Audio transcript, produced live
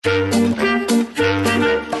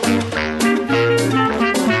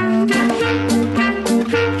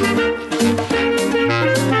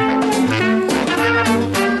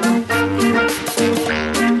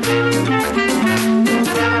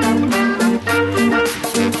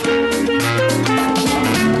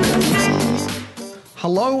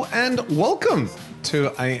and welcome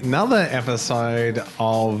to another episode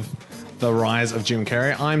of The Rise of Jim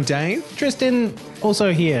Carrey. I'm Dave. Tristan,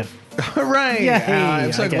 also here. Hooray! Yay,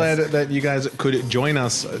 I'm so glad that you guys could join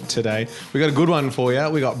us today. We got a good one for you.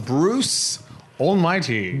 We got Bruce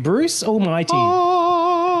Almighty. Bruce Almighty.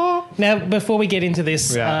 Oh. Now, before we get into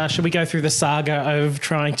this, Yeah. should we go through the saga of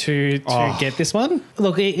trying to get this one?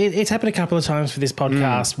 Look, it's happened a couple of times for this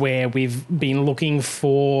podcast where we've been looking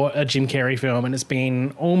for a Jim Carrey film and it's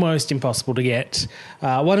been almost impossible to get.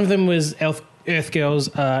 One of them was Earth Girls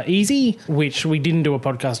Easy, which we didn't do a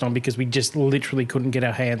podcast on because we just literally couldn't get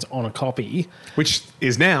our hands on a copy. Which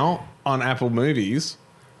is now on Apple Movies,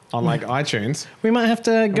 on like iTunes. We might have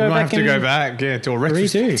to go back to a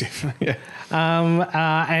retrospective. Yeah.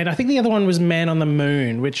 And I think the other one was Man on the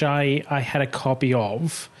Moon, which I had a copy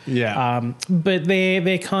of. Yeah. But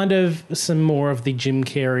they're kind of some more of the Jim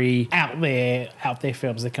Carrey out there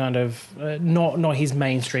films. They're kind of not his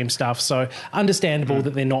mainstream stuff. So understandable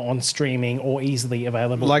that they're not on streaming or easily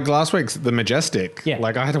available. Like last week's The Majestic. Yeah.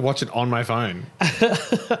 Like I had to watch it on my phone.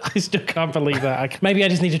 I still can't believe that. Maybe I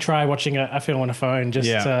just need to try watching a film on a phone just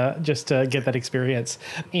to get that experience.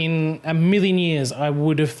 In a million years, I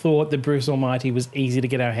would have thought that Bruce Almighty was easy to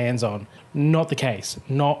get our hands on. Not the case.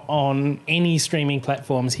 Not on any streaming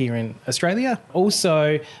platforms here in Australia.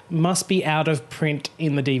 Also, must be out of print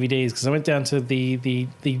in the DVDs because I went down to the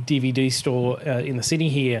DVD store in the city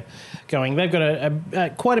here going, they've got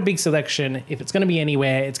a quite a big selection. If it's going to be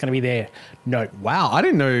anywhere, it's going to be there. No. Wow. I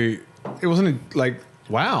didn't know it wasn't like...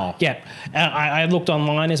 Wow. Yeah. I looked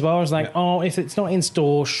online as well. I was like, if it's not in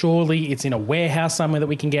store, surely it's in a warehouse somewhere that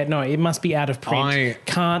we can get. No, it must be out of print.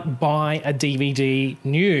 Can't buy a DVD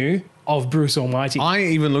new of Bruce Almighty. I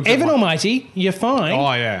even looked Evan Almighty, you're fine.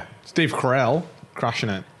 Oh, yeah. Steve Carell, crushing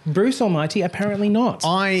it. Bruce Almighty, apparently not.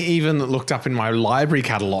 I even looked up in my library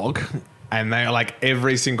catalogue and they like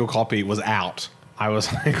every single copy was out. I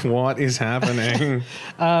was like, what is happening?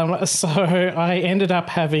 So I ended up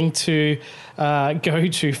having to go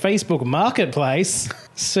to Facebook Marketplace,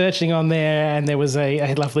 searching on there, and there was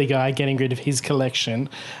a lovely guy getting rid of his collection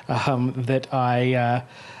that I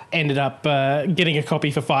ended up getting a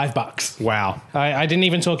copy for $5. Wow. I didn't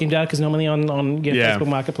even talk him down because normally on Facebook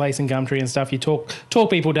Marketplace and Gumtree and stuff, you talk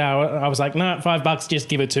people down. I was like, no, $5, just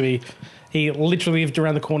give it to me. He literally lived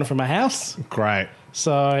around the corner from my house. Great.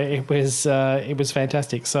 So it was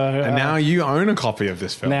fantastic. So and now you own a copy of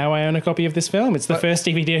this film. Now I own a copy of this film. It's the first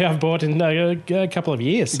DVD I've bought in a couple of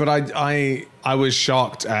years. But I was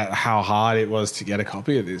shocked at how hard it was to get a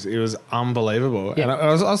copy of this. It was unbelievable. Yeah. And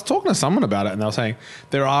I was talking to someone about it, and they were saying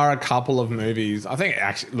there are a couple of movies. I think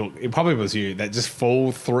actually, look, it probably was you that just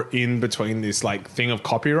fall through in between this like thing of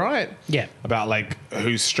copyright. Yeah. About like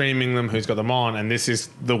who's streaming them, who's got them on, and this is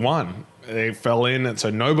the one. They fell in, and so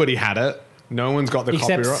nobody had it. No one's got the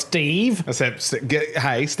Except copyright. Steve.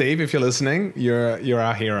 Hey, Steve, if you're listening, you're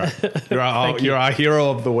our hero. You're our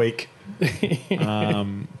hero of the week.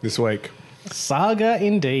 This week. Saga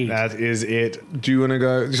indeed. That is it. Do you want to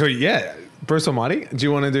go? So yeah, Bruce Almighty. Do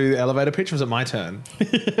you want to do the elevator pitch? Or is it my turn?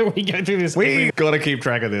 We go through this. We got to keep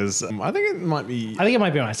track of this. I think it might be. I think it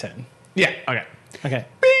might be my turn. Yeah. Okay. Okay.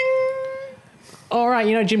 Bing. All right.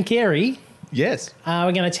 You know Jim Carrey. Yes.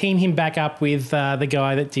 We're going to team him back up with the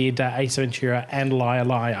guy that did Ace Ventura and Liar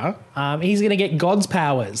Liar. He's going to get God's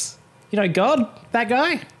powers. You know God, that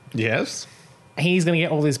guy? Yes. He's going to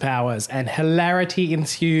get all his powers and hilarity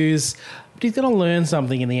ensues, but he's going to learn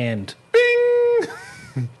something in the end.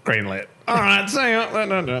 Bing. Greenlit. All right. So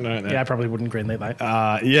no. Yeah, I probably wouldn't greenlit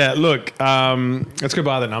that. Yeah, look, let's go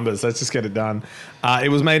by the numbers. Let's just get it done. It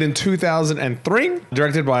was made in 2003,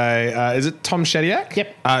 directed by, is it Tom Shaydac?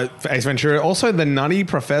 Yep. For Ace Ventura. Also, The Nutty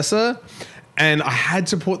Professor. And I had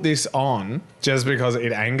to put this on just because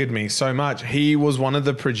it angered me so much. He was one of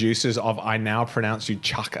the producers of I Now Pronounce You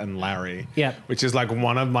Chuck and Larry. Yeah. Which is like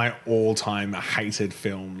one of my all-time hated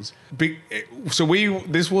films. So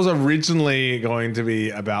this was originally going to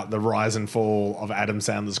be about the rise and fall of Adam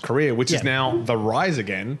Sandler's career, which is now the rise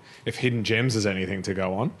again, if Hidden Gems is anything to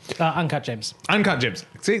go on. Uncut Gems. Uncut Gems.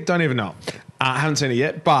 See, don't even know. I haven't seen it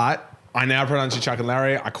yet, but I Now Pronounce You Chuck and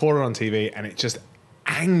Larry. I caught it on TV and it just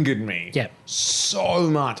angered me so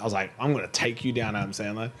much. I was like, I'm going to take you down, Adam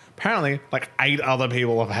Sandler. Apparently, like 8 other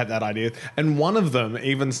people have had that idea. And one of them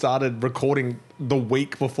even started recording the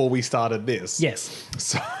week before we started this. Yes.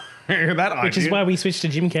 So that idea. Which is why we switched to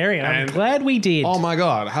Jim Carrey, and I'm glad we did. Oh my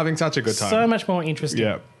God, having such a good time. So much more interesting.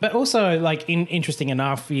 Yeah. But also, like, interesting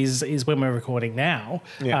enough is when we're recording now,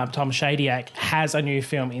 Tom Shaydac has a new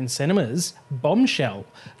film in cinemas, Bombshell,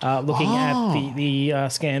 looking at the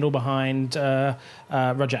scandal behind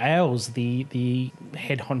Roger Ailes, the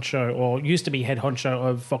head honcho, or used to be head honcho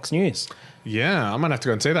of Fox News. Yeah, I might have to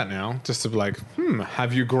go and see that now, just to be like,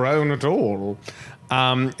 have you grown at all?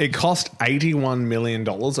 It cost $81 million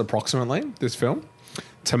approximately, this film,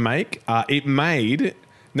 to make. It made...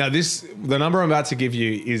 Now, the number I'm about to give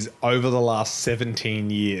you is over the last 17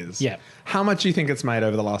 years. Yeah. How much do you think it's made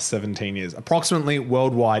over the last 17 years? Approximately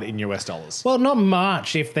worldwide in US dollars. Well, not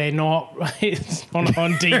much if they're not it's not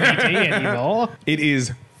on DVD anymore. It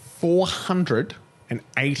is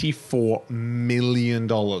 $484 million.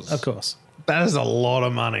 Of course. That is a lot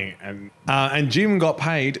of money. And Jim got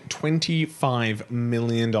paid $25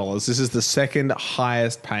 million. This is the second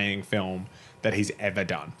highest paying film that he's ever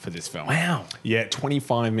done for this film. Wow. Yeah,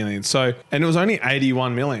 $25 million. So, and it was only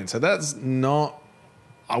 $81 million. So that's not...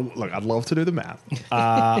 Look, I'd love to do the math.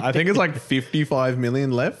 I think it's like $55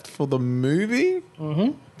 million left for the movie.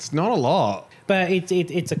 Mm-hmm. It's not a lot. But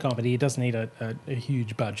it's a comedy. It doesn't need a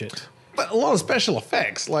huge budget. But a lot of special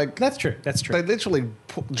effects. Like That's true. They literally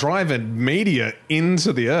drive a meteor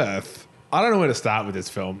into the earth. I don't know where to start with this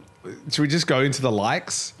film. Should we just go into the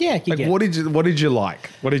likes? Yeah, what did you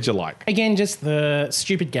like? What did you like? Again, just the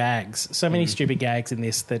stupid gags. So many stupid gags in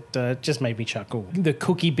this that just made me chuckle. The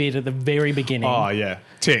cookie bit at the very beginning. Oh, yeah.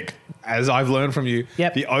 Tick. As I've learned from you,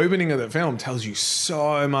 Yep. the opening of the film tells you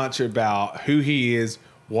so much about who he is,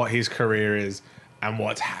 what his career is, and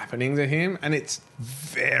what's happening to him. And it's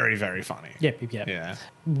very, very funny. Yep. Yeah.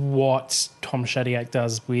 What Tom Shaydac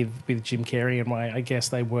does with Jim Carrey and why I guess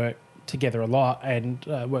they work together a lot and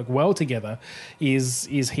work well together is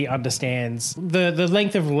he understands the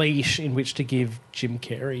length of leash in which to give Jim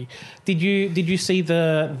Carrey. Did you see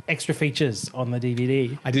the extra features on the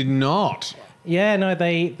DVD? I did not. Yeah, no,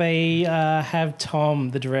 they have Tom,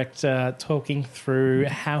 the director, talking through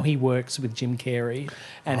how he works with Jim Carrey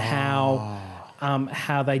and how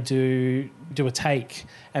they do a take.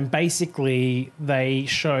 And basically they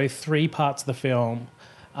show 3 parts of the film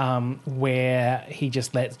where he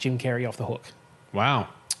just lets Jim Carrey off the hook. Wow.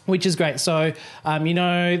 Which is great. So,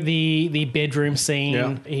 the bedroom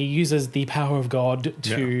scene, he uses the power of God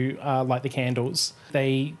to light the candles.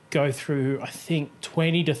 They go through, I think,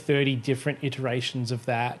 20 to 30 different iterations of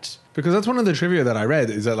that. Because that's one of the trivia that I read,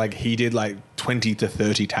 is that like he did like 20 to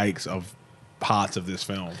 30 takes of parts of this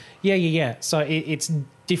film. Yeah. So it's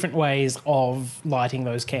different ways of lighting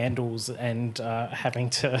those candles and having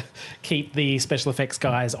to keep the special effects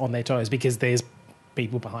guys on their toes because there's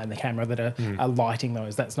people behind the camera that are lighting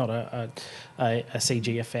those. That's not a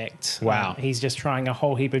CG effect. Wow. He's just trying a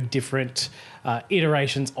whole heap of different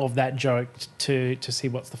iterations of that joke to see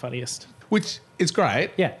what's the funniest. Which is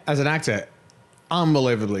great. Yeah. As an actor,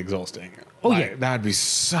 unbelievably exhausting. Oh, like, yeah. That'd be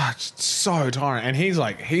so tiring. And he's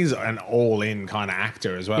an all-in kind of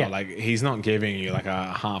actor as well. Yeah. Like, he's not giving you like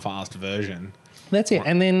a half-assed version. That's it.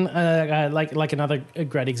 And then like another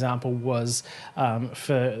great example was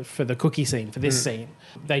for the cookie scene, for this scene.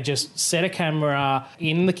 They just set a camera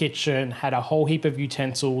in the kitchen, had a whole heap of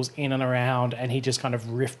utensils in and around, and he just kind of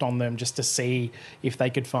riffed on them just to see if they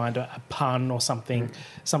could find a pun or something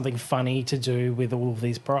funny to do with all of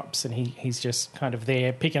these props. And he's just kind of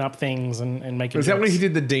there picking up things and making Is that jokes. when he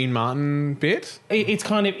did the Dean Martin bit? It's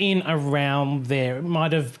kind of in around there. It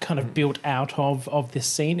might have kind of built out of this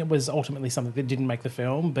scene. It was ultimately something that didn't make the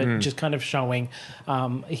film, but just kind of showing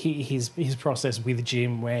his process with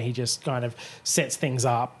Jim, where he just kind of sets things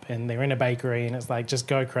up and they're in a bakery and it's like just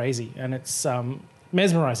go crazy, and it's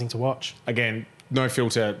mesmerizing to watch. Again, no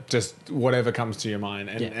filter, just whatever comes to your mind.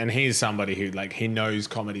 And he's somebody who like he knows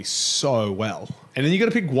comedy so well. And then you got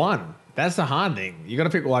to pick one. That's the hard thing. You got to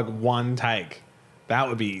pick like one take. That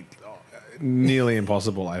would be nearly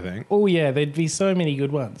impossible, I think. Oh yeah, there'd be so many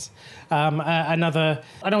good ones. Another,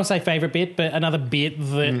 I don't want to say favourite bit, but another bit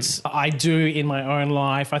that I do in my own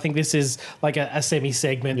life. I think this is like a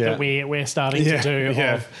semi-segment that we're starting to do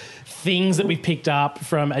of things that we've picked up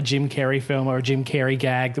from a Jim Carrey film or a Jim Carrey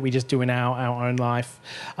gag that we just do in our own life.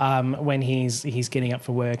 When he's getting up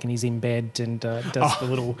for work and he's in bed and does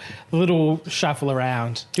the little shuffle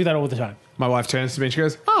around. Do that all the time. My wife turns to me and she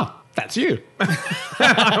goes, "Oh, that's you."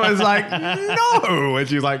 I was like, "No." And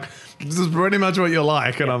she's like, "This is pretty much what you're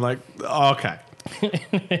like." And I'm like, "Okay."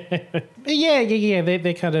 Yeah.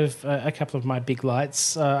 They're kind of a couple of my big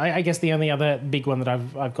lights. I guess the only other big one that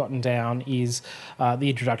I've gotten down is the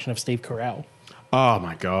introduction of Steve Carell. Oh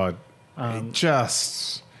my God.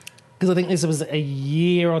 Because I think this was a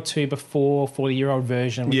year or two before 40-Year-Old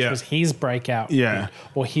Version, which was his breakout. Yeah.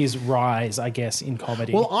 Or his rise, I guess, in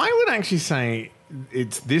comedy. Well, I would actually say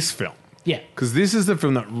it's this film. Yeah. Because this is the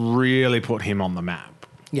film that really put him on the map.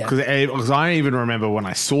 Yeah. Because I even remember when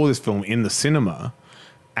I saw this film in the cinema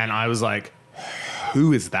and I was like,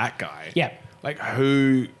 who is that guy? Yeah. Like,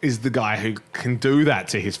 who is the guy who can do that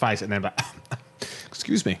to his face? And then,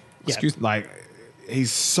 excuse me. Like,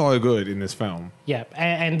 he's so good in this film. Yeah,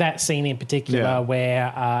 and that scene in particular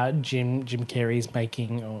where Jim Carrey's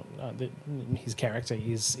making, or his character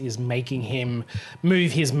is making him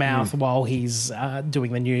move his mouth while he's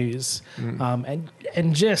doing the news, and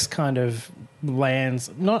just kind of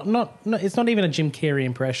lands. Not it's not even a Jim Carrey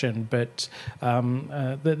impression, but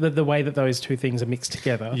the way that those two things are mixed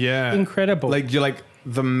together, incredible. Like you're like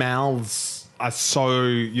the mouths. So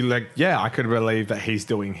you're like, I could believe that he's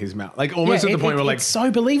doing his mouth. Like almost at the point where like, it's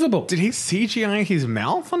so believable. Did he CGI his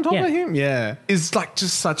mouth on top of him? Yeah. It's like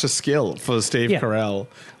just such a skill for Steve Carell.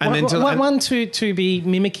 And one to be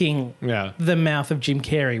mimicking the mouth of Jim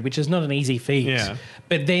Carrey, which is not an easy feat. Yeah.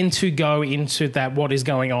 But then to go into that what is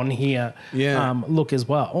going on here look as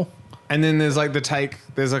well. And then there's like the take.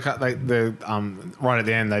 There's like the right at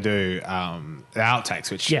the end they do the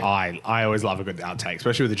outtakes, which I always love a good outtake,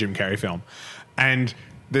 especially with the Jim Carrey film. And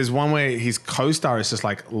there's one where his co-star is just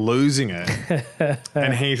like losing it,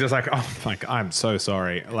 and he's just like, "Oh, like I'm so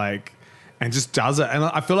sorry," like, and just does it. And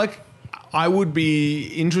I feel like I would be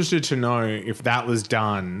interested to know if that was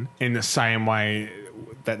done in the same way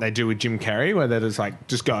that they do with Jim Carrey, where they're just like,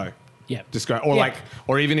 "Just go, just go," or like,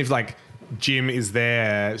 or even if like Jim is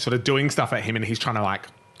there sort of doing stuff at him and he's trying to like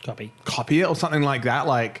copy it or something like that,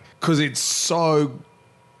 like, because it's so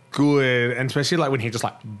good, and especially like when he just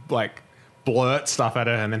like blurts stuff at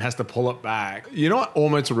her and then has to pull it back. You know what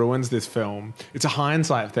almost ruins this film? It's a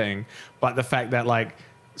hindsight thing, but the fact that like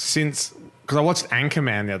because I watched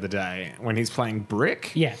Anchorman the other day when he's playing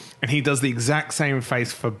Brick, and he does the exact same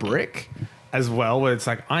face for Brick as well, where it's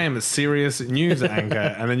like, I am a serious news anchor,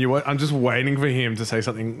 and then I'm just waiting for him to say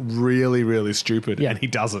something really, really stupid, and he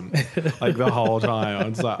doesn't. Like the whole time,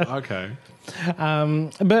 it's like, okay.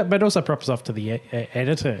 But also props off to the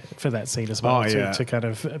editor for that scene as well, to kind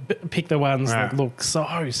of pick the ones that look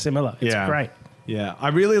so similar. It's great. Yeah, I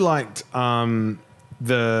really liked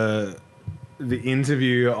the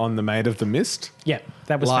interview on the Maid of the Mist. Yeah,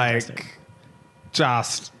 that was fantastic.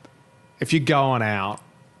 Just if you're going out,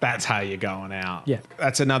 that's how you're going out. Yeah,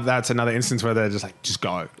 that's another instance where they're just like, just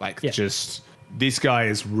go, like, just this guy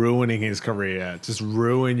is ruining his career. Just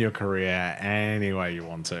ruin your career any way you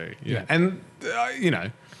want to. Yeah, and you know,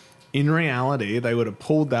 in reality, they would have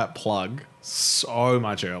pulled that plug so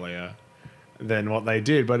much earlier than what they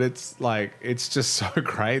did. But it's like, it's just so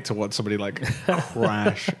great to watch somebody like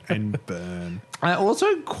crash and burn. I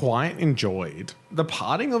also quite enjoyed the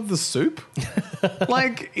parting of the soup.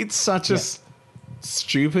 Like, it's such a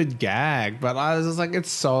stupid gag, but I was just like,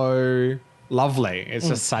 it's so lovely. It's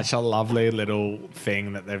just such a lovely little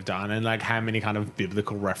thing that they've done, and like how many kind of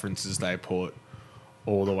biblical references they put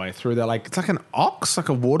all the way through. They're like, it's like an ox, like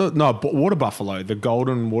a water buffalo, the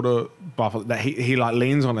golden water buffalo that he like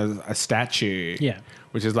leans on a statue,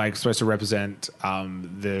 which is like supposed to represent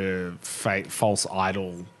the false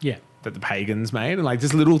idol that the pagans made, and like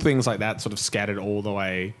just little things like that sort of scattered all the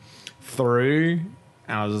way through.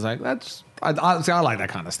 And I was just like, I like that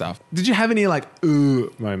kind of stuff. Did you have any like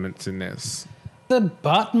moments in this? The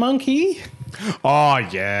butt monkey? Oh,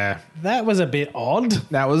 yeah. That was a bit odd.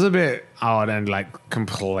 That was a bit odd and like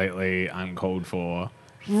completely uncalled for.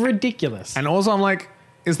 Ridiculous. And also I'm like,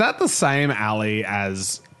 is that the same alley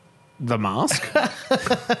as The Mask?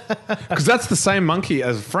 Because that's the same monkey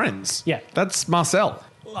as Friends. Yeah. That's Marcel.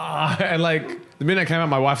 And like, the minute I came out,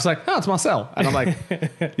 my wife was like, oh, it's Marcel. And I'm like,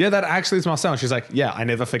 yeah, that actually is Marcel. And she's like, yeah, I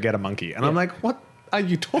never forget a monkey. And I'm like, what are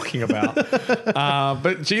you talking about?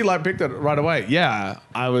 But she like picked it right away. Yeah,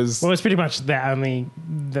 I was. Well, it's pretty much the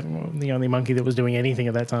only monkey that was doing anything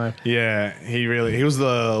at that time. Yeah, he was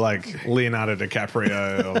the like Leonardo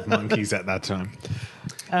DiCaprio of monkeys at that time.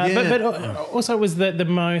 But also it was the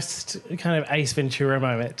most kind of Ace Ventura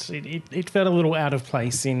moment. It felt a little out of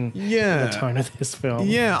place in the tone of this film.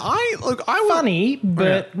 Yeah, funny,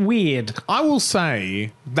 but weird. I will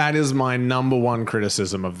say that is my number one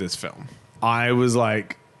criticism of this film. I was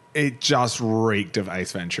like, it just reeked of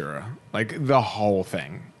Ace Ventura. Like the whole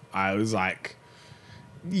thing. I was like,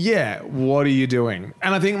 yeah, what are you doing?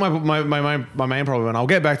 And I think my main problem, and I'll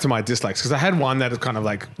get back to my dislikes, because I had one that kind of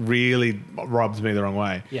like really rubs me the wrong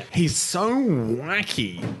way. Yeah. He's so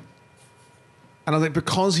wacky. And I was like,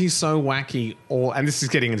 because he's so wacky, and this is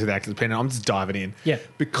getting into the actor's opinion, I'm just diving in. Yeah.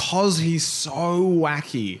 Because he's so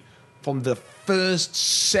wacky, from the first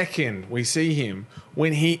second we see him,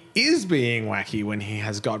 when he is being wacky, when he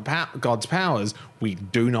has God's powers, we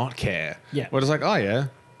do not care. Yeah. We're just like, oh yeah,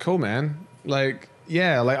 cool, man. Like,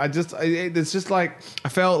 yeah, like it's just like, I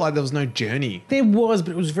felt like there was no journey. There was,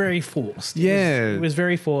 but it was very forced. Yeah. It was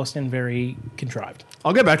very forced and very contrived.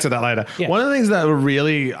 I'll get back to that later. Yeah. One of the things that were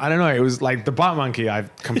really, I don't know, it was like the butt monkey I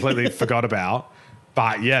completely forgot about.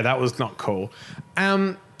 But yeah, that was not cool.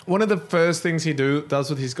 One of the first things he does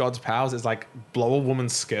with his God's powers is like blow a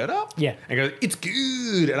woman's skirt up. Yeah. And goes, it's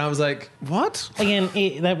good. And I was like, what? Again,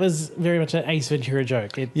 that was very much an Ace Ventura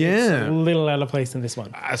joke. It's a little out of place in this one.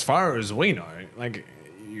 As far as we know, like,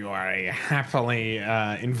 you are a happily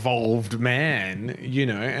involved man, you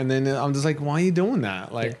know, and then I'm just like, why are you doing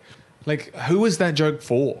that? Like, who was that joke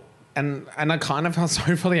for? And I kind of felt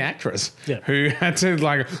sorry for the actress who had to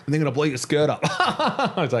like, they're going to blow your skirt up.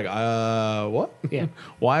 I was like, what? Yeah.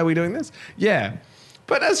 Why are we doing this? Yeah.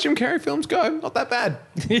 But as Jim Carrey films go, not that bad.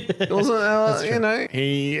 It wasn't, you know,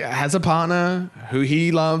 he has a partner who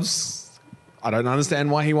he loves. I don't understand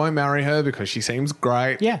why he won't marry her because she seems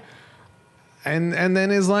great. Yeah. And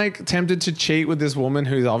then is like tempted to cheat with this woman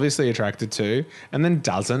who's obviously attracted to, and then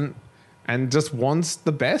doesn't, and just wants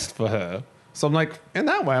the best for her. So I'm like, in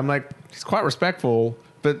that way, I'm like, he's quite respectful.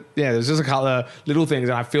 But yeah, there's just a couple of little things,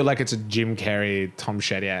 and I feel like it's a Jim Carrey, Tom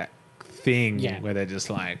Shaydac thing where they're just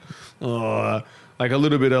like, oh, like a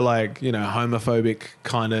little bit of like, you know, homophobic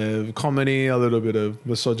kind of comedy, a little bit of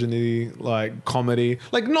misogyny like comedy.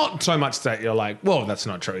 Like not so much that you're like, well, that's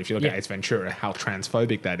not true. If you look at Ace Ventura, how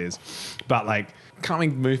transphobic that is. But like, can't we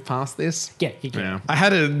move past this? Yeah, you can. Yeah. I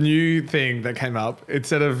had a new thing that came up.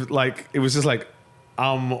 Instead of like, it was just like,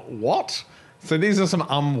 what? So these are some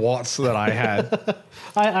whats that I had.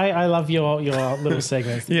 I love your little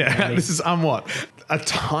segments. Yeah, this is what? A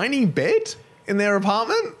tiny bed in their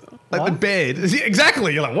apartment? Like the bed.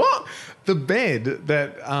 Exactly. You're like, what? The bed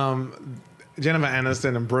that Jennifer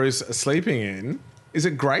Aniston and Bruce are sleeping in. Is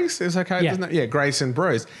it Grace? Is okay? Yeah. Isn't it? Yeah, Grace and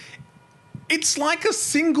Bruce. It's like a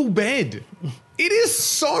single bed. It is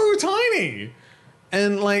so tiny.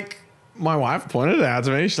 And like my wife pointed it out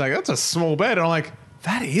to me. She's like, that's a small bed. And I'm like,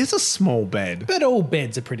 that is a small bed. But all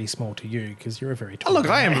beds are pretty small to you because you're a very tall look,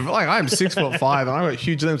 guy. I am 6'5" and I've got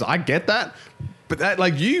huge limbs. I get that. But that,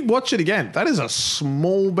 like, you watch it again. That is a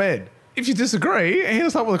small bed. If you disagree, hit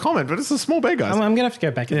us up with a comment. But it's a small bed, guys. I'm going to have to go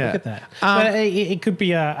back and look at that. But it could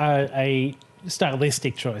be a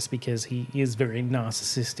stylistic choice because he is very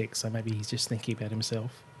narcissistic. So maybe he's just thinking about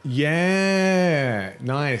himself. Yeah,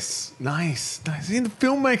 nice. In the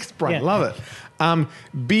filmmaker's brain, love it.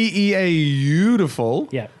 B-E-A-Utiful.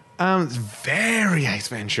 Yeah. It's very Ace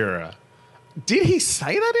Ventura. Did he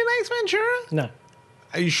say that in Ace Ventura? No.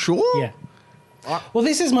 Are you sure? Yeah. Well,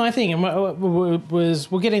 this is my thing, and we'll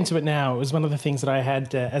get into it now. It was one of the things that I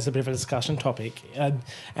had as a bit of a discussion topic, and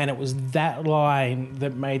it was that line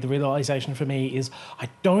that made the realization for me is I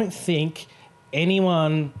don't think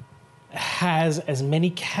anyone has as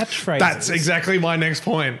many catchphrases. That's exactly my next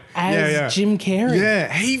point. As Jim Carrey.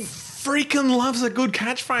 Yeah, he freaking loves a good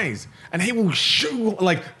catchphrase. And he will shoot,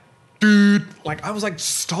 like, dude. Like, I was like,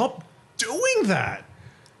 stop doing that.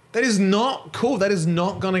 That is not cool. That is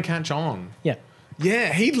not going to catch on. Yeah.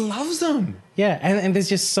 Yeah, he loves them. Yeah, and there's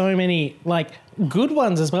just so many, like, good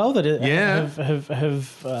ones as well that have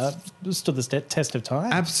stood the test of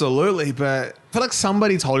time. Absolutely, but I feel like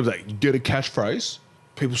somebody told him, like, you get a catchphrase.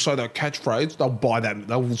 People say that catchphrase, they'll buy that,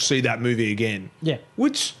 they'll see that movie again. Yeah.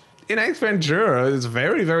 Which, in Ace Ventura, is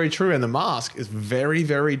very, very true, and The Mask is very,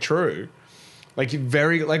 very true. Like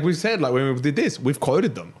we said, like when we did this, we've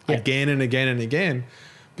quoted them again and again and again.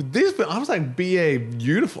 But this, I was like,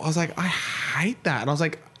 B-E-A-Utiful. I was like, I hate that. And I was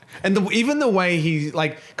like, and even the way he,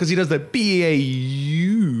 like, because he does the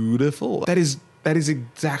B-E-A-Utiful. That is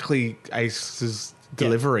exactly Ace's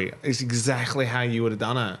delivery. Yeah. It's exactly how you would have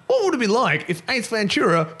done it. What would it be like if Ace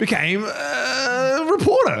Ventura became a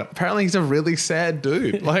reporter? Apparently he's a really sad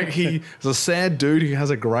dude. Like he's a sad dude who has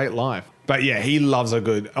a great life. But yeah, he loves a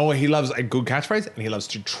good catchphrase, and he loves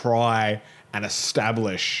to try and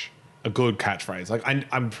establish a good catchphrase. Like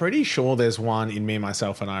I'm pretty sure there's one in Me,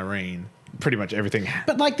 Myself, and Irene. Pretty much everything.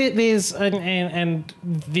 But like there's, and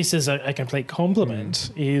this is a complete compliment,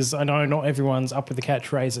 is I know not everyone's up with the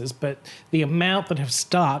catchphrases, but the amount that have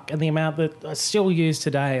stuck and the amount that are still used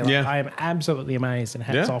today, like, I am absolutely amazed, and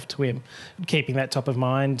hats off to him, keeping that top of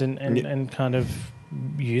mind and kind of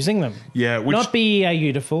using them. Yeah. Not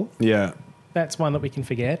B-E-A-Utiful. Yeah. That's one that we can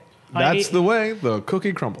forget. That's the way the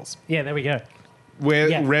cookie crumbles. Yeah, there we go.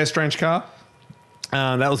 Rare Strange Car.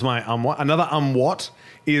 That was my Another what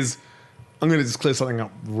is... I'm going to just clear something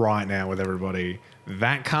up right now with everybody.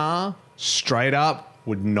 That car, straight up,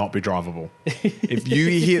 would not be drivable. If you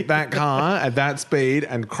hit that car at that speed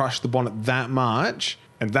and crush the bonnet that much,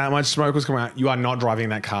 and that much smoke was coming out, you are not driving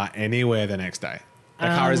that car anywhere the next day.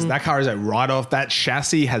 That car is a write-off. That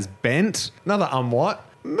chassis has bent. Another what?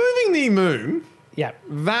 Moving the moon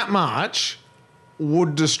that much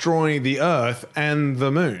would destroy the Earth and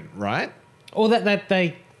the moon, right? Or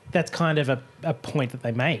that's kind of a point that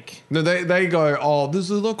they make. No, they go, oh, this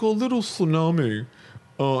is like a little tsunami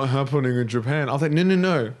happening in Japan. I was like,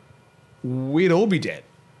 no. We'd all be dead.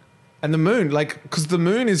 And the moon, like, because the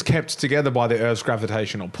moon is kept together by the Earth's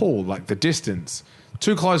gravitational pull, like the distance.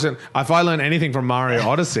 Too close, and if I learn anything from Mario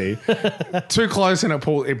Odyssey, too close and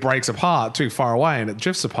it breaks apart. Too far away and it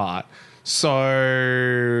drifts apart.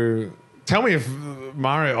 So tell me if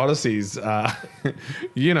Mario Odyssey's, like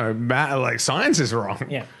science is wrong.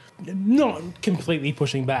 Yeah. Not completely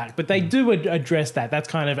pushing back, but they do address that. That's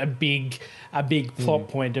kind of a big plot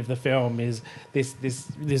point of the film is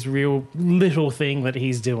this real little thing that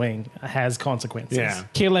he's doing has consequences. Yeah.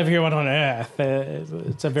 Kill everyone on Earth.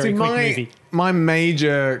 It's a very quick movie. My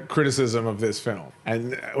major criticism of this film,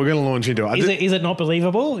 and we're going to launch into it. Is it not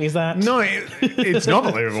believable? Is that... No, it's not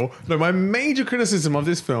believable. No, my major criticism of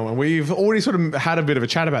this film, and we've already sort of had a bit of a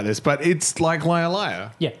chat about this, but it's like Liar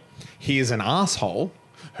Liar. Yeah. He is an asshole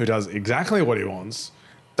who does exactly what he wants,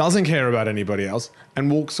 doesn't care about anybody else, and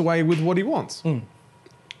walks away with what he wants. And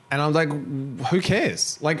I'm like, who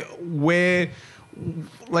cares? Like,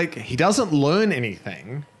 he doesn't learn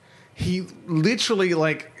anything. He literally,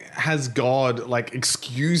 has God,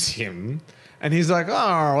 excuse him. And he's like,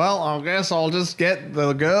 oh, well, I guess I'll just get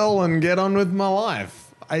the girl and get on with my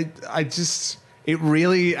life. It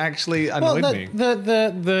really actually annoyed me.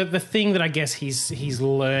 The thing that I guess he's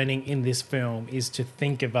learning in this film is to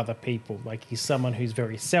think of other people. Like, he's someone who's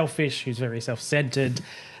very selfish, who's very self-centered,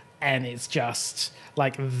 and it's just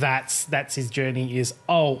like that's his journey is,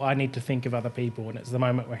 I need to think of other people. And it's the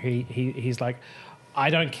moment where he's like, I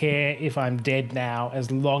don't care if I'm dead now, as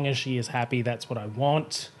long as she is happy, that's what I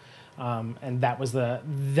want. And that was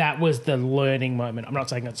the learning moment. I'm not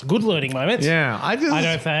saying that's a good learning moment. Yeah,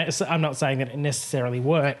 I'm not saying that it necessarily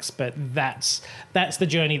works, but that's the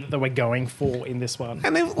journey that they were going for in this one.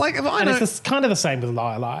 And it's kind of the same with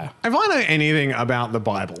Liar Liar. If I know anything about the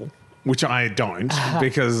Bible, which I don't,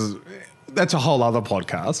 because that's a whole other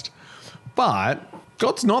podcast, but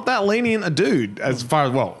God's not that lenient a dude as far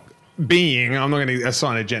as being. I'm not going to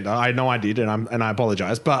assign a gender. I know I did, and I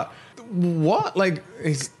apologize, but what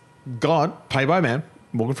he's God, played by a man,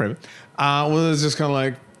 Morgan Freeman, was just kind of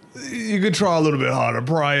like, you could try a little bit harder,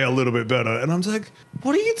 pray a little bit better. And I'm just like,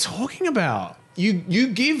 what are you talking about? You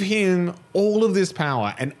give him all of this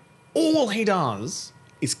power and all he does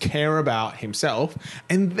is care about himself.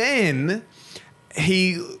 And then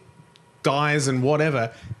he dies and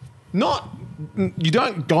whatever. You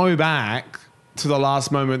don't go back to the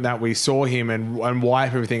last moment that we saw him and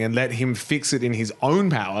wipe everything and let him fix it in his own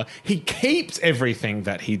power. He keeps everything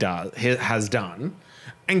that he has done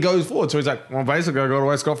and goes forward. So he's like, well, basically I got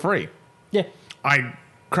away scot-free. Yeah. I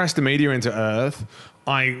crashed a meteor into Earth.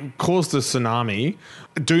 I caused a tsunami,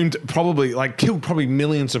 killed probably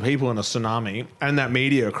millions of people in a tsunami and that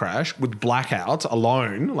meteor crash with blackouts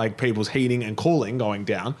alone, like people's heating and cooling going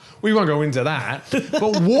down. We won't go into that,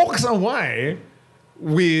 but walks away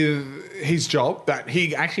with his job that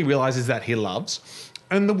he actually realizes that he loves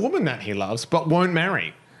and the woman that he loves but won't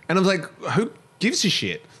marry. And I was like, who gives a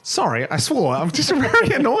shit? Sorry, I swore. I'm just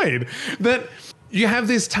very annoyed that you have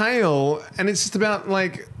this tale and it's just about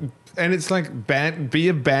and it's be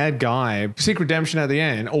a bad guy, seek redemption at the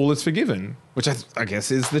end, all is forgiven, which I guess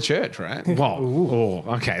is the church, right? Whoa.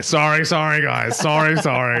 Oh, okay. Sorry, guys. Sorry.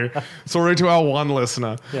 Sorry to our one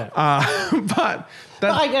listener. Yeah. But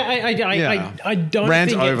I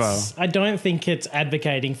don't think it's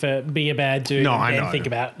advocating for be a bad dude and think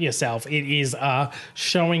about yourself. It is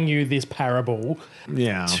showing you this parable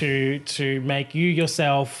to make you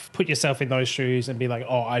yourself put yourself in those shoes and be like,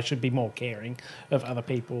 I should be more caring of other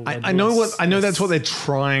people. I know that's what they're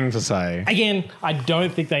trying to say. Again, I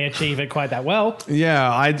don't think they achieve it quite that well.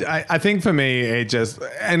 Yeah, I think for me it just,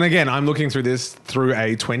 and again I'm looking through this through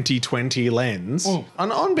a 2020 lens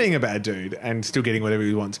on being a bad dude and still getting whatever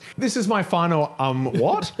he wants. This is my final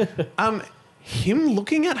what? Him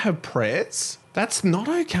looking at her prayers, that's not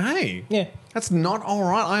okay. Yeah. That's not all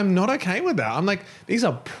right. I'm not okay with that. I'm like, these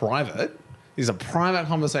are private. These are private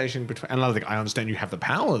conversation between, and another thing, I understand you have the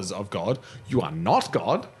powers of God. You are not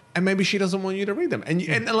God. And maybe she doesn't want you to read them. And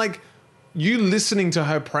you listening to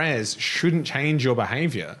her prayers shouldn't change your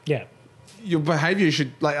behavior. Yeah. Your behavior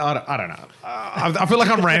should, I don't know. I feel like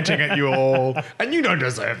I'm ranting at you all, and you don't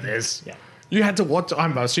deserve this. Yeah. You had to watch,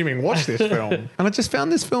 I'm assuming, watch this film. And I just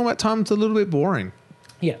found this film at times a little bit boring.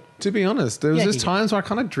 Yeah. To be honest, there was just times where I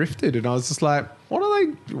kind of drifted and I was just like,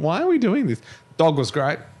 why are we doing this? Dog was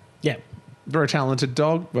great. Yeah. Very talented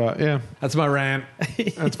dog, but yeah. That's my rant.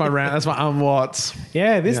 That's my Watts.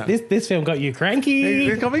 Yeah, this film got you cranky.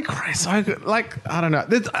 It got me crazy. So good. Like, I don't know.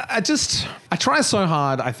 I try so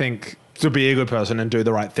hard, I think, to be a good person and do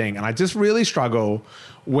the right thing. And I just really struggle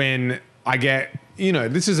when I get,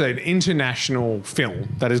 this is an international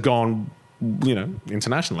film that has gone,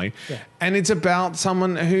 internationally. Yeah. And it's about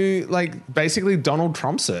someone who, like, basically Donald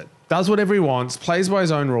Trumps it, does whatever he wants, plays by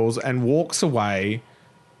his own rules, and walks away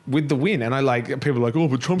with the win. And people are like, oh,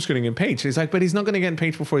 but Trump's getting impeached. He's like, but he's not going to get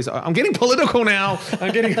impeached before I'm getting political now.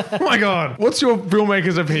 Oh my God. What's your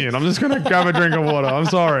filmmaker's opinion? I'm just going to grab a drink of water. I'm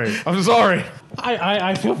sorry.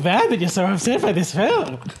 I feel bad that you're so upset by this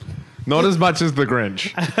film. Not as much as The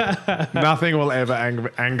Grinch. Nothing will ever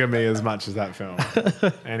anger me as much as that film.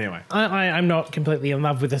 Anyway. I'm not completely in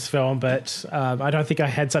love with this film, but I don't think I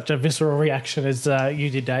had such a visceral reaction as you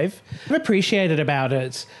did, Dave. I've appreciated about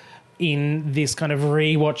it in this kind of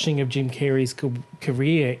rewatching of Jim Carrey's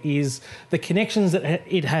career is the connections that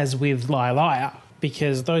it has with Liar Liar,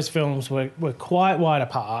 because those films were quite wide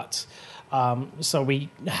apart. So we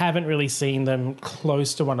haven't really seen them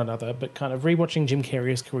close to one another, but kind of rewatching Jim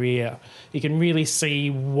Carrey's career, you can really see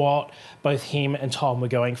what both him and Tom were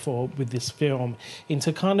going for with this film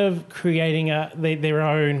into kind of creating their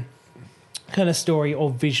own kind of story or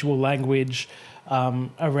visual language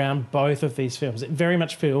around both of these films. It very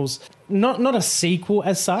much feels not a sequel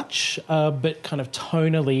as such, but kind of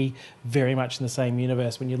tonally very much in the same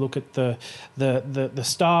universe. When you look at the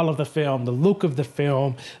style of the film, the look of the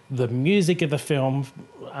film, the music of the film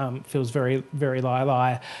feels very, very Liar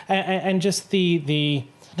Liar, and just the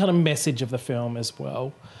kind of message of the film as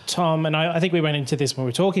well. Tom, and I think we went into this when we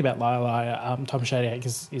were talking about Liar Liar, Tom Shaydac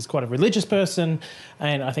is quite a religious person,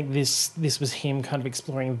 and I think this was him kind of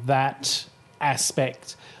exploring that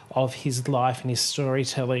aspect of his life and his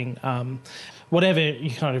storytelling. Whatever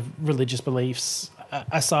your kind of religious beliefs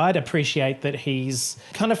aside, appreciate that he's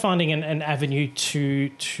kind of finding an avenue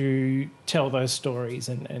to tell those stories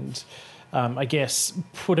and I guess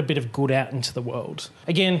put a bit of good out into the world.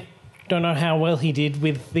 Again, don't know how well he did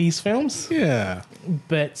with these films. Yeah.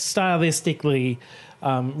 But stylistically,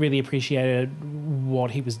 really appreciated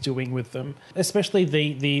what he was doing with them, especially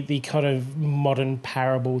the kind of modern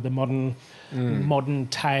parable, the modern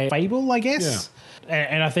tale fable, I guess. Yeah.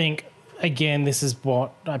 And I think, again, this is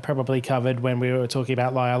what I probably covered when we were talking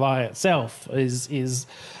about Liar Liar itself, is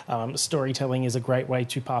storytelling is a great way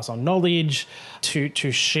to pass on knowledge,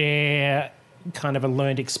 to share kind of a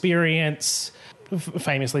learned experience.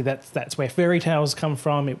 Famously, that's where fairy tales come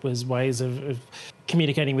from. It was ways of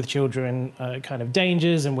communicating with children, kind of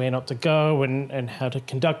dangers and where not to go and how to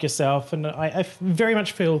conduct yourself. And I very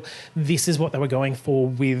much feel this is what they were going for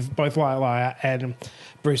with both Liar Liar and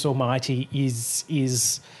Bruce Almighty,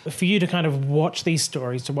 is for you to kind of watch these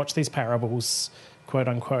stories, to watch these parables, quote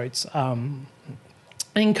unquote,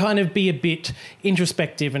 and kind of be a bit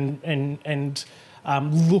introspective and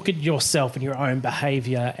look at yourself and your own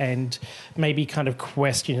behaviour and maybe kind of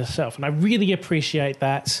question yourself. And I really appreciate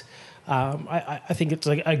that. I think it's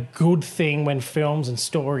like a good thing when films and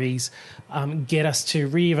stories get us to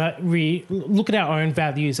look at our own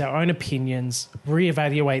values, our own opinions,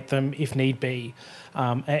 reevaluate them if need be,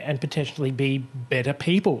 and potentially be better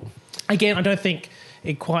people. Again, I don't think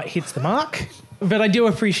it quite hits the mark, but I do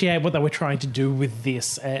appreciate what they were trying to do with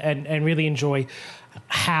this and really enjoy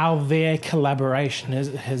how their collaboration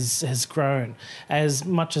has grown. As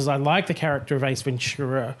much as I like the character of Ace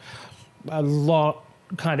Ventura, a lot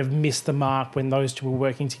kind of missed the mark when those two were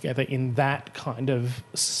working together in that kind of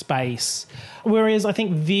space. Whereas I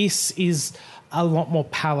think this is a lot more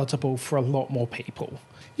palatable for a lot more people.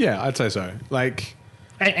 Yeah, I'd say so.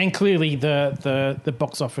 And clearly the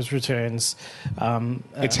box office returns.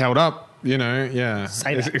 It's held up. Yeah.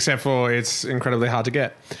 Except for it's incredibly hard to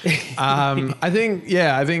get. I think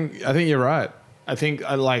you're right. I think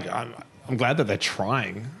I'm glad that they're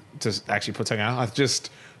trying to actually put something out. I just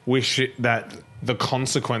wish that the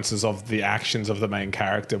consequences of the actions of the main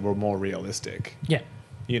character were more realistic. Yeah.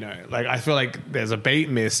 I feel like there's a beat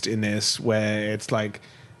missed in this where it's like,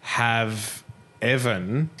 have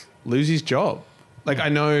Evan lose his job. I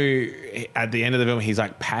know at the end of the film he's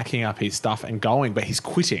like packing up his stuff and going, but he's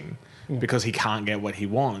quitting. Because he can't get what he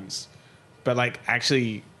wants, but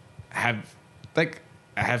actually have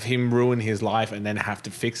him ruin his life and then have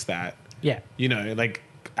to fix that. Yeah,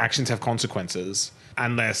 actions have consequences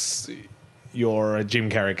unless you're a Jim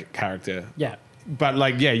Carrey character. Yeah, but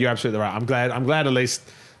you're absolutely right. I'm glad at least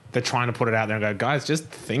they're trying to put it out there and go, guys, just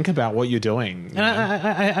think about what you're doing. And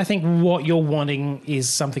I think what you're wanting is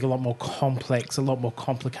something a lot more complex, a lot more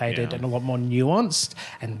complicated, and a lot more nuanced,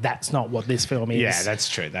 and that's not what this film is. Yeah, that's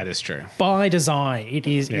true. That is true. By design, it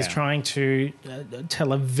is trying to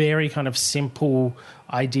tell a very kind of simple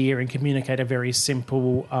idea and communicate a very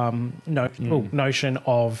simple notion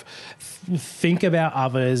of think about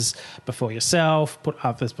others before yourself, put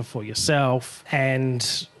others before yourself,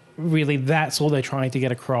 and really that's all they're trying to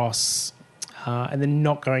get across. And they're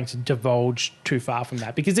not going to divulge too far from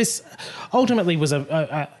that, because this ultimately was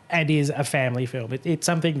and is a family film. It's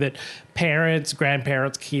something that parents,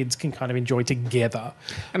 grandparents, kids can kind of enjoy together.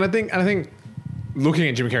 And I think looking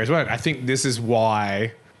at Jim Carrey's work, I think this is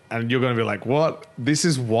why, and you're going to be like, what? This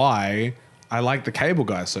is why I like The Cable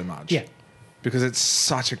Guy so much. Yeah. Because it's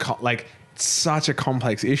such a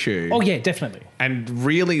complex issue. Oh yeah, definitely. And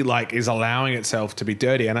really is allowing itself to be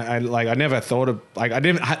dirty. And I never thought of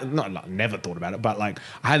never thought about it, but I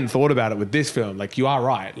hadn't thought about it with this film. You are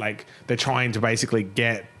right. They're trying to basically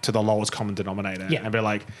get to the lowest common denominator and be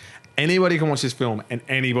like, anybody can watch this film and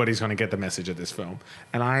anybody's going to get the message of this film.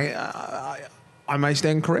 And I may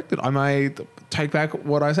stand corrected. I may take back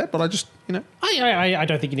what I said, but I just, I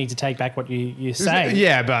don't think you need to take back what you say.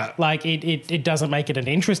 Yeah, but it doesn't make it an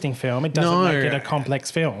interesting film. It doesn't make it a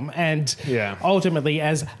complex film. And ultimately,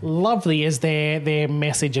 as lovely as their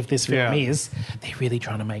message of this film is, they're really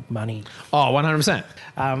trying to make money. Oh, 100%.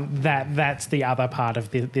 That's the other part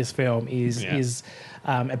of this film is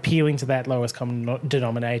appealing to that lowest common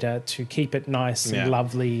denominator to keep it nice and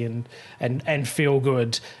lovely and feel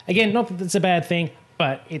good. Again, not that it's a bad thing,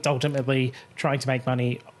 but it's ultimately trying to make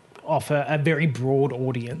money off a very broad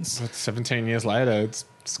audience. But 17 years later, it's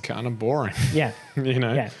kind of boring. Yeah.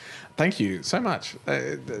 Yeah. Thank you so much.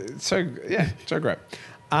 So great.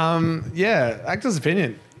 Actor's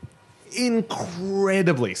opinion,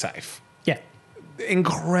 incredibly safe. Yeah.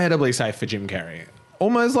 Incredibly safe for Jim Carrey.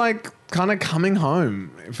 Almost kind of coming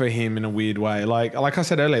home for him in a weird way. Like I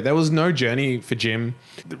said earlier, there was no journey for Jim,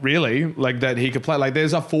 really, that he could play.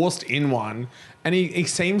 There's a forced in one, and he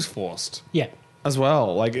seems forced. Yeah. As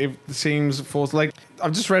well. It seems forced.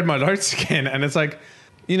 I've just read my notes again, and it's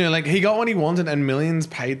he got what he wanted and millions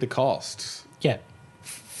paid the cost. Yeah.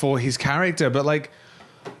 For his character. But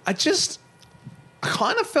I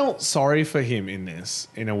kind of felt sorry for him in this,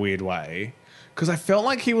 in a weird way. Because I felt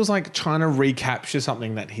like he was trying to recapture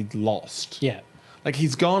something that he'd lost. Yeah.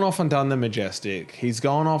 He's gone off and done The Majestic. He's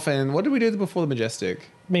gone off and... What did we do before The Majestic?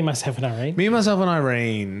 Me, Myself and Irene. Me, Myself and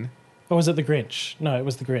Irene. Or was it The Grinch? No, it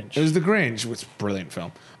was The Grinch. It was The Grinch, which is a brilliant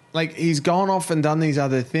film. He's gone off and done these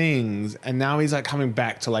other things, and now he's coming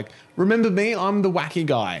back to remember me? I'm the wacky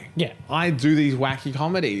guy. Yeah. I do these wacky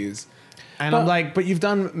comedies. And I'm but you've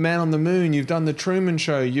done Man on the Moon, you've done The Truman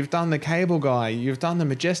Show, you've done The Cable Guy, you've done The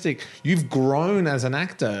Majestic, you've grown as an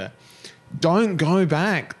actor. Don't go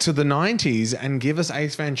back to the 90s and give us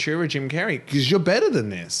Ace Ventura, Jim Carrey, because you're better than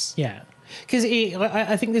this. Yeah. Because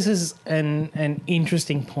I think this is an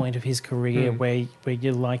interesting point of his career where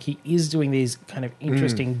you're he is doing these kind of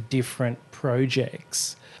interesting different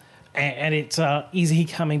projects. And it's, is he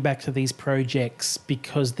coming back to these projects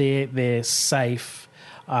because they're safe,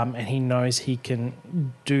 and he knows he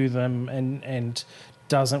can do them and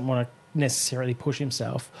doesn't want to necessarily push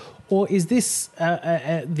himself? Or is this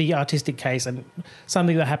the artistic case, and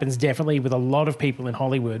something that happens definitely with a lot of people in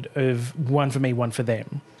Hollywood, of one for me, one for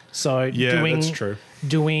them? So that's true.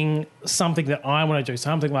 Doing something that I want to do,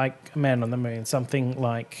 something like Man on the Moon, something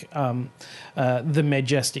like The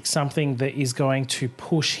Majestic, something that is going to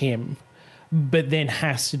push him, but then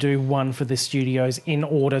has to do one for the studios in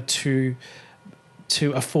order to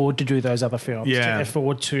afford to do those other films, to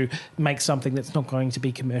afford to make something that's not going to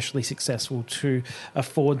be commercially successful, to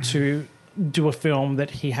afford to do a film that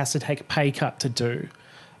he has to take a pay cut to do,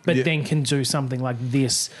 but then can do something like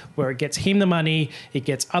this where it gets him the money, it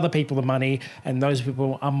gets other people the money, and those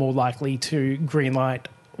people are more likely to greenlight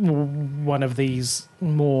one of these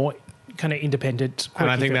more kind of independent. And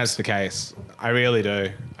I think that's the case. I really do.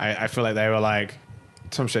 I feel like they were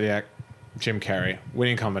Tom Shaydac, Jim Carrey,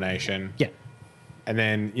 winning combination. Yeah. And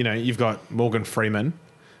then, you've got Morgan Freeman,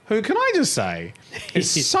 who, can I just say,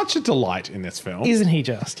 is such a delight in this film. Isn't he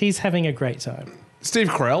just? He's having a great time. Steve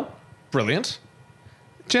Carell, brilliant.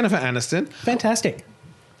 Jennifer Aniston. Fantastic.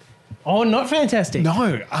 Oh, not fantastic.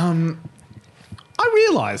 No. I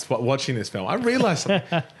realised, watching this film,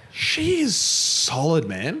 something. She is solid,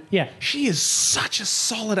 man. Yeah. She is such a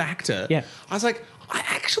solid actor. Yeah. I was I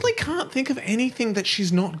actually can't think of anything that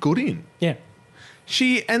she's not good in. Yeah.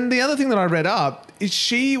 And the other thing that I read up is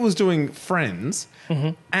she was doing Friends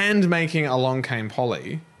and making Along Came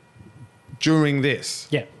Polly during this.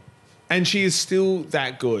 Yeah. And she is still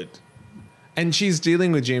that good. And she's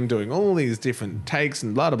dealing with Jim doing all these different takes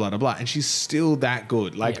and blah, blah, blah, blah. And she's still that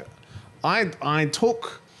good. Like, I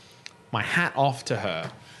took my hat off to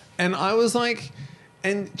her. And I was like,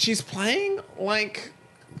 and she's playing like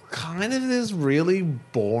kind of this really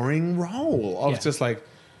boring role of just like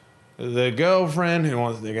the girlfriend who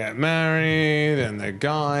wants to get married and the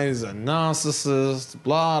guy's a narcissist,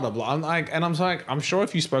 blah, blah, blah. I'm sure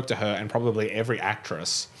if you spoke to her and probably every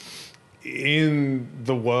actress in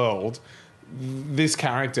the world, this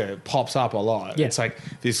character pops up a lot. Yeah. It's like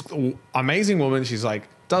this amazing woman. She's like,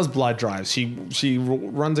 does blood drives. She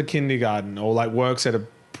runs a kindergarten or like works at a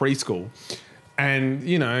preschool. And,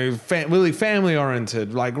 you know, really family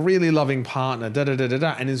oriented, like really loving partner,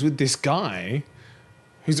 and is with this guy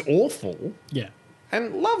who's awful. Yeah.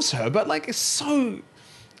 And loves her, but like is so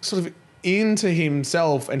sort of into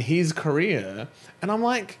himself and his career. And I'm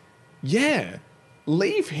like, yeah,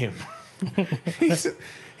 leave him.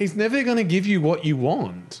 He's never going to give you what you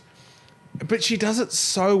want. But she does it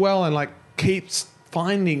so well and like keeps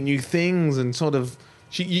finding new things and sort of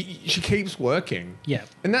she keeps working. Yeah.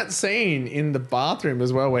 And that scene in the bathroom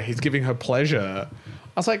as well where he's giving her pleasure,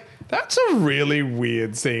 I was like, that's a really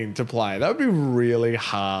weird scene to play. That would be really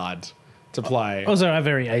hard to play. Also a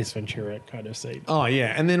very Ace Ventura kind of scene. Oh,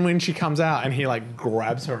 yeah. And then when she comes out and he like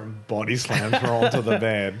grabs her and body slams her onto the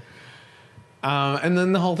bed. And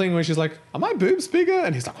then the whole thing where she's like, are my boobs bigger?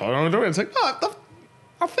 And he's like, I don't know. It's like, no,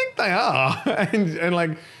 I think they are. and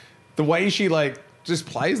like the way she like just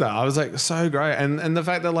plays that, I was like, so great. And the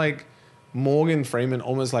fact that like Morgan Freeman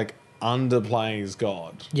almost like underplays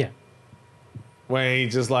God. Yeah. Where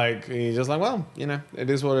he's just like, well, you know,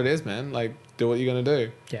 it is what it is, man. Like, do what you're going to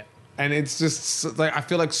do. Yeah. And it's just like, I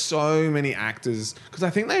feel like so many actors, because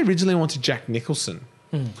I think they originally wanted Jack Nicholson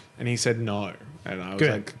and he said no. And I was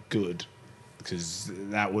like, good. Because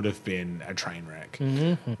that would have been a train wreck.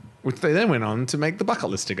 Mm-hmm. Which they then went on to make The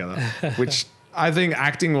Bucket List together, which I think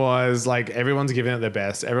acting wise, like everyone's giving it their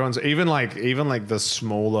best. Everyone's even like the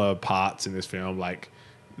smaller parts in this film, like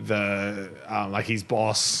the like his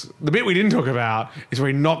boss. The bit we didn't talk about is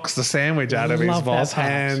where he knocks the sandwich out of his boss'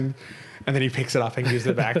 hand, and then he picks it up and gives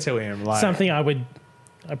it back to him. Like something I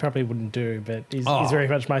probably wouldn't do, but is very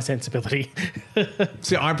much my sensibility.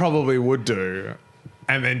 See, I probably would do.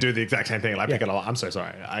 And then do the exact same thing. Like pick it up. I'm so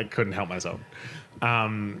sorry. I couldn't help myself.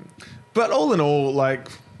 But all in all, like,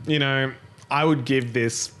 you know, I would give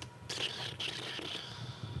this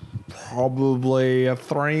probably a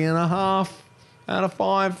 3.5 out of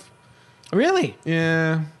 5. Really?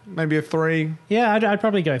 Yeah, maybe a 3. Yeah, I'd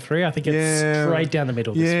probably go 3. I think it's straight down the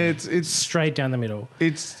middle. It's straight down the middle.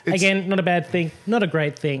 It's again not a bad thing, not a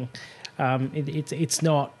great thing. It's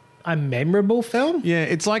not a memorable film. Yeah,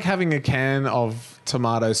 it's like having a can of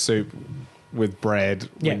tomato soup with bread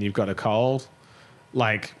when you've got a cold.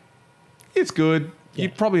 Like, it's good. Yeah. You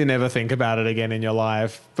probably never think about it again in your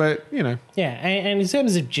life, but, you know. Yeah, and in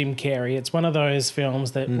terms of Jim Carrey, it's one of those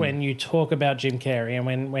films that when you talk about Jim Carrey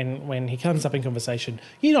and when he comes up in conversation,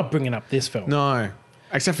 you're not bringing up this film. No,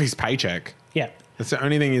 except for his paycheck. Yeah. That's the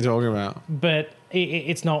only thing you're talking about. But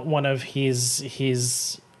it's not one of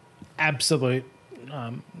his absolute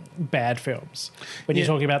bad films. When you're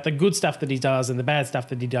talking about the good stuff that he does and the bad stuff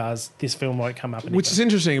that he does, this film won't come up. Which is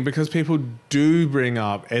interesting because people do bring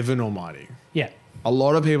up Evan Almighty. Yeah. A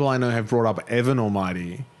lot of people I know have brought up Evan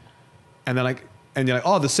Almighty and they're like,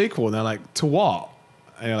 oh, the sequel. And they're like, to what?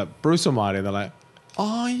 And you're like, Bruce Almighty. And they're like,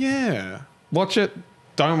 oh, yeah. Watch it.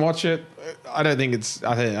 Don't watch it. I don't think it's,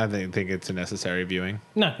 I think it's a necessary viewing.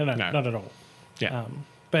 No, not at all. Yeah.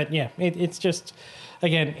 But yeah, it's just,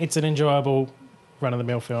 again, it's an enjoyable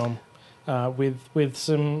run-of-the-mill film with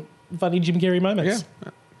some funny Jim Carrey moments.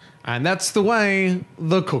 Yeah. And that's the way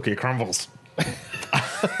the cookie crumbles.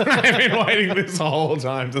 I've been waiting this whole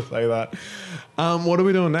time to say that. What are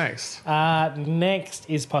we doing next? Next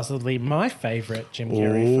is possibly my favourite Jim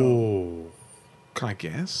Carrey film. Can I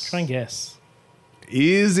guess? Try and guess.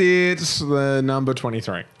 Is it the number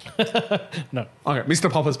 23? No. Okay,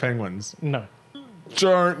 Mr. Popper's Penguins. No.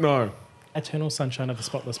 Don't know. Eternal Sunshine of the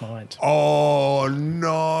Spotless Mind. Oh,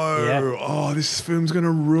 no. Yep. Oh, this film's going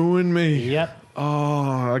to ruin me. Yep.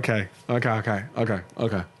 Oh, okay.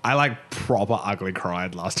 I like proper ugly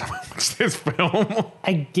cried last time I watched this film.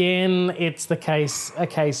 Again, it's a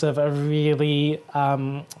case of a really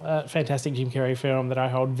fantastic Jim Carrey film that I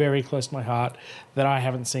hold very close to my heart that I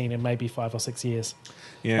haven't seen in maybe 5 or 6 years.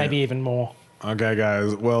 Yeah. Maybe even more. Okay,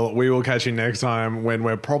 guys. Well, we will catch you next time when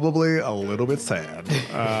we're probably a little bit sad.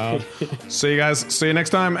 See you guys. See you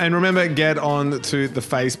next time. And remember, get on to the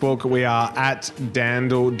Facebook. We are at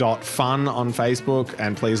dandle.fun on Facebook.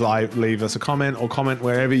 And please leave us a comment or comment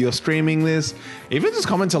wherever you're streaming this. Even just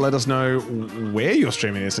comment to let us know where you're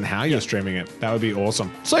streaming this and how you're streaming it. That would be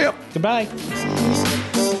awesome. See ya. Goodbye.